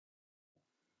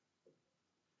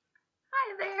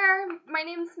Hi there, my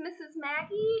name is Mrs.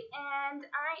 Maggie, and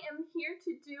I am here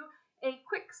to do a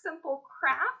quick, simple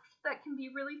craft that can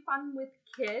be really fun with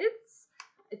kids.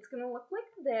 It's going to look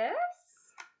like this,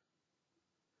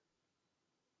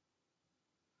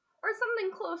 or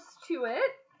something close to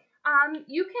it.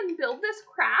 You can build this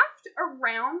craft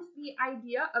around the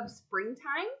idea of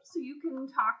springtime, so you can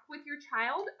talk with your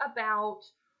child about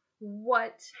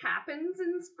what happens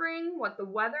in spring, what the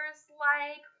weather is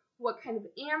like, what kind of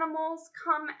animals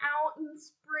come out in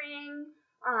spring,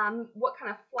 what kind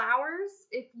of flowers.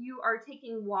 If you are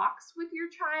taking walks with your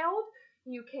child,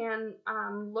 you can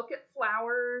look at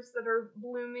flowers that are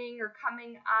blooming or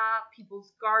coming up,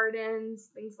 people's gardens,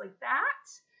 things like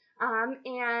that,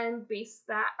 and base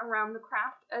that around the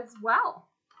craft as well.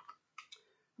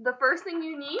 The first thing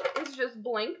you need is just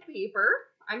blank paper.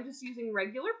 I'm just using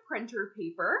regular printer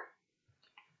paper.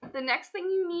 The next thing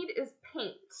you need is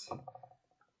paint.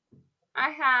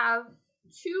 I have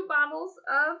 2 bottles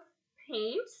of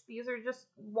paint. These are just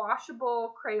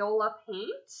washable Crayola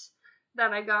paint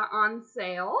that I got on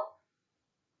sale.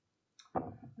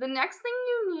 The next thing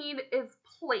you need is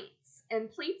plates.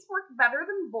 And plates work better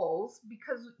than bowls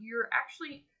because you're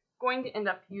actually going to end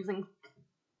up using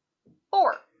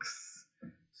forks.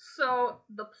 So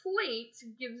the plate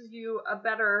gives you a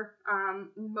better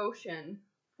motion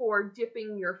for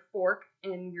dipping your fork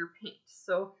in your paint.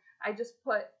 So I just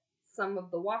put some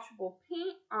of the washable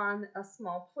paint on a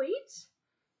small plate,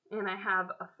 and I have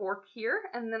a fork here,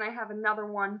 and then I have another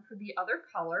one for the other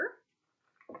color.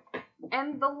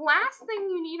 And the last thing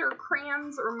you need are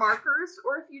crayons or markers,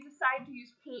 or if you decide to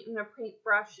use paint and a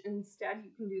paintbrush instead,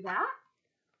 you can do that.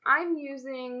 I'm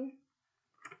using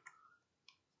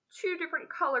 2 different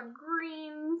color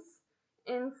greens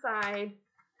inside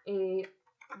a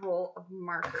roll of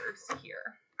markers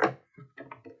here.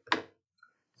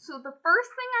 So the first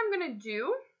thing I'm going to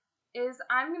do is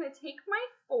I'm going to take my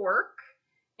fork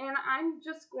and I'm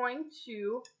just going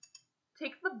to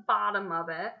take the bottom of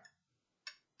it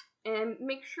and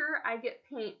make sure I get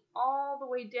paint all the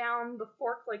way down the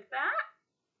fork like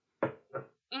that.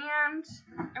 And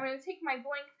I'm going to take my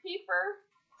blank paper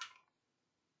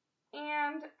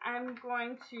and I'm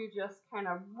going to just kind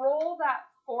of roll that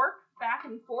fork back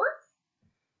and forth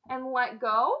and let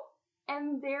go.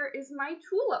 And there is my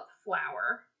tulip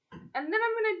flower. And then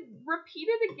I'm going to repeat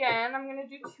it again. I'm going to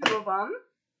do 2 of them.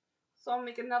 So I'll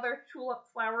make another tulip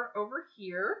flower over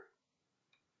here.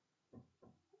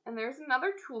 And there's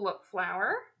another tulip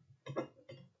flower.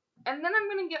 And then I'm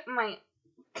going to get my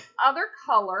other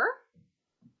color.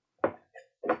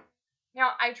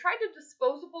 Now, I tried a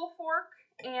disposable fork,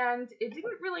 and it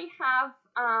didn't really have,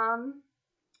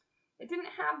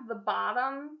 the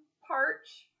bottom part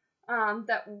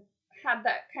that had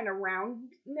that kind of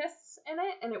roundness in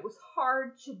it, and it was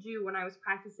hard to do when I was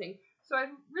practicing. So I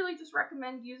really just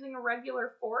recommend using a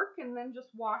regular fork and then just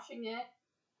washing it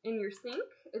in your sink.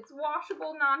 It's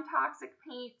washable, non-toxic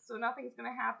paint, so nothing's going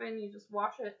to happen. You just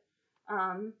wash it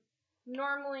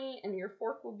normally, and your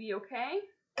fork will be okay.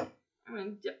 I'm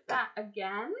going to dip that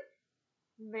again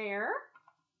there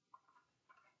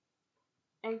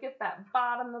and get that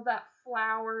bottom of that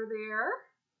flower there.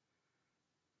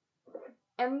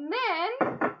 And then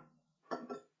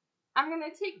I'm going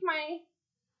to take my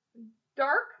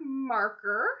dark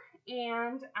marker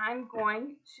and I'm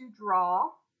going to draw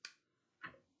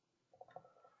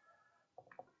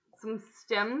some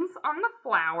stems on the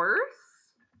flowers.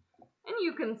 And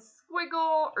you can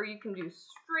squiggle or you can do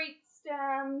straight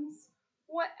stems,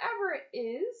 whatever it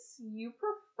is you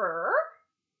prefer.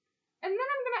 And then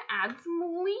I'm going to add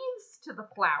some leaves to the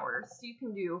flowers. So you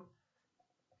can do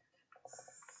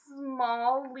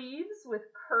small leaves with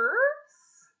curves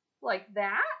like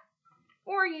that,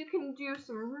 or you can do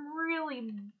some really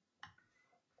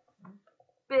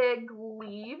big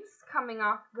leaves coming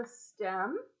off the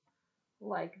stem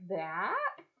like that,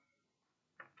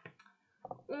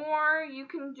 or you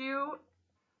can do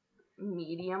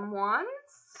medium ones,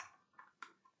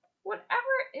 whatever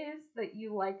it is that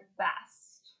you like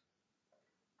best.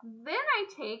 Then I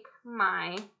take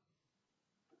my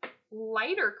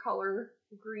lighter color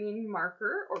green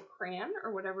marker or crayon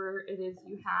or whatever it is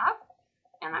you have,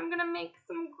 and I'm going to make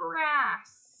some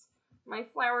grass. My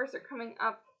flowers are coming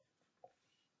up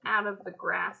out of the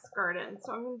grass garden,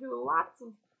 so I'm going to do lots of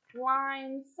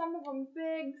lines, some of them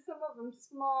big, some of them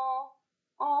small,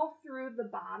 all through the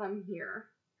bottom here.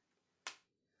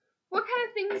 What kind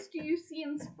of things do you see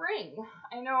in spring?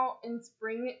 I know in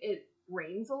spring it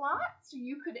rains a lot, so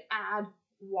you could add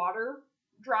water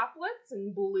droplets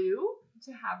in blue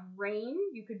to have rain.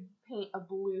 You could paint a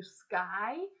blue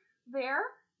sky there.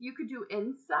 You could do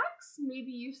insects.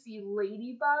 Maybe you see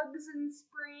ladybugs in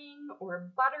spring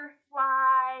or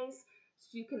butterflies. So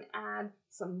you can add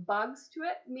some bugs to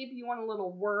it. Maybe you want a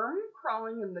little worm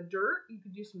crawling in the dirt. You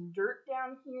could do some dirt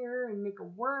down here and make a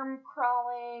worm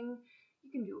crawling. You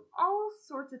can do all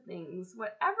sorts of things,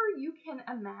 whatever you can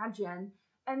imagine.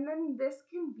 And then this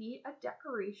can be a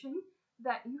decoration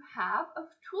that you have of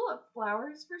tulip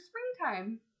flowers for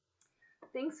springtime.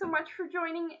 Thanks so much for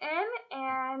joining in,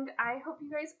 and I hope you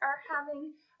guys are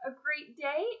having a great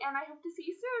day, and I hope to see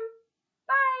you soon.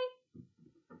 Bye!